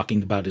by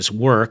talking about his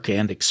work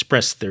and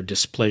expressed their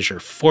displeasure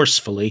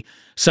forcefully,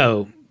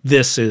 so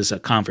this is a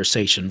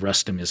conversation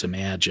Rustam is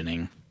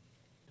imagining.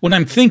 What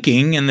I'm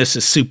thinking, and this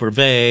is super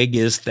vague,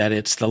 is that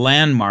it's the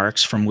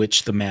landmarks from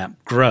which the map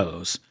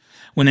grows.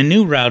 When a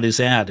new route is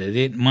added,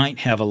 it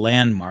might have a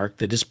landmark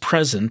that is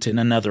present in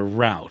another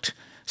route.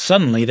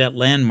 Suddenly, that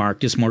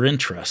landmark is more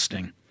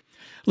interesting.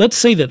 Let's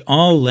say that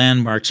all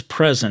landmarks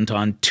present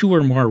on 2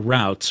 or more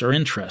routes are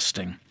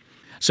interesting.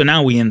 So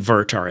now we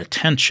invert our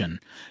attention.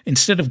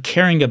 Instead of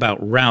caring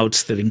about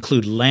routes that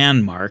include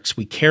landmarks,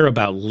 we care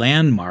about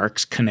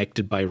landmarks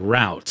connected by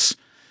routes.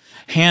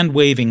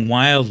 Hand-waving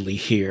wildly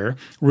here,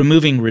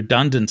 removing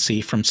redundancy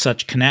from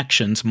such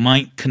connections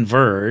might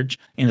converge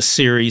in a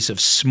series of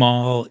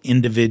small,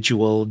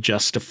 individual,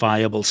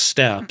 justifiable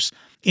steps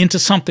into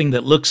something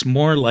that looks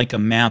more like a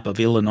map of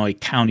Illinois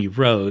county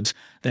roads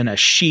than a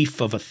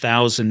sheaf of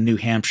 1,000 New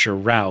Hampshire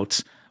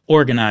routes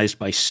organized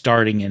by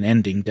starting and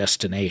ending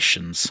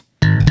destinations.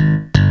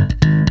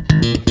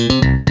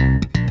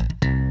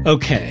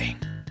 Okay,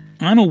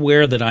 I'm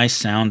aware that I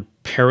sound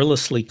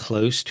perilously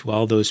close to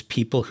all those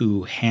people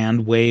who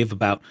hand-wave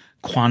about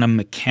quantum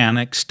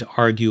mechanics to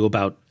argue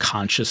about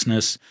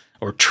consciousness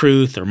or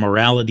truth or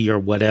morality or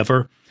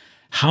whatever.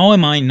 How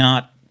am I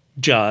not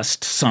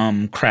just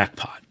some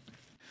crackpot?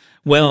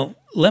 Well,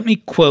 let me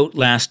quote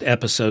last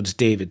episode's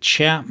David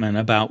Chapman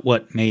about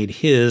what made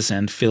his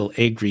and Phil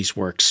Agree's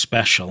work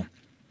special.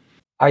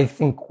 I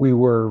think we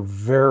were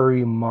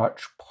very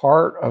much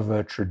part of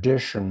a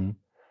tradition.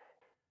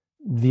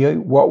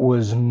 What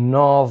was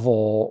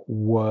novel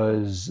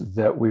was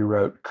that we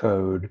wrote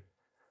code.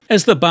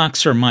 As the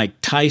boxer Mike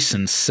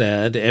Tyson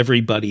said,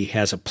 everybody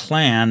has a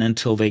plan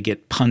until they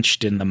get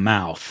punched in the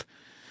mouth.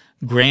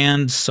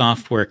 Grand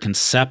software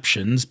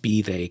conceptions,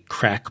 be they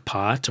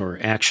crackpot or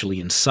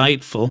actually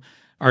insightful,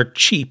 are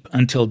cheap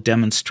until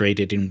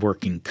demonstrated in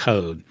working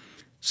code.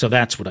 So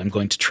that's what I'm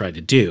going to try to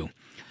do.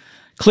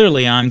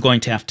 Clearly, I'm going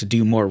to have to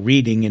do more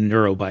reading in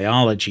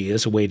neurobiology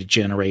as a way to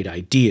generate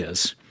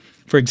ideas.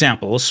 For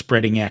example,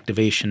 spreading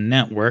activation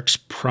networks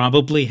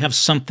probably have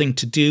something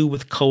to do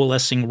with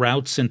coalescing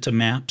routes into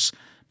maps,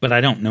 but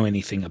I don't know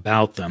anything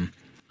about them.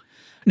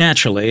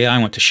 Naturally, I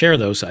want to share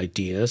those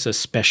ideas,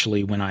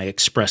 especially when I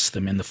express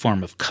them in the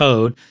form of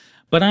code,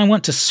 but I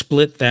want to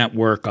split that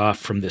work off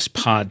from this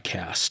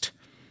podcast.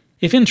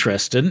 If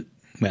interested,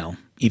 well,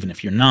 even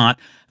if you're not,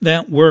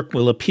 that work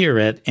will appear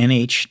at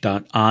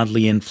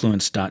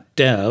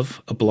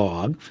nh.oddlyinfluenced.dev, a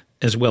blog,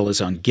 as well as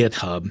on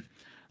GitHub.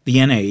 The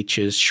NH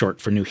is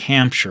short for New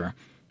Hampshire.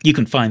 You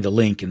can find the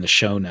link in the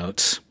show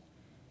notes.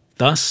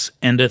 Thus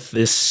endeth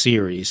this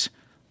series.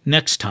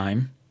 Next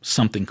time,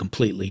 something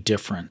completely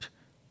different.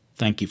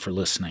 Thank you for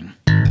listening.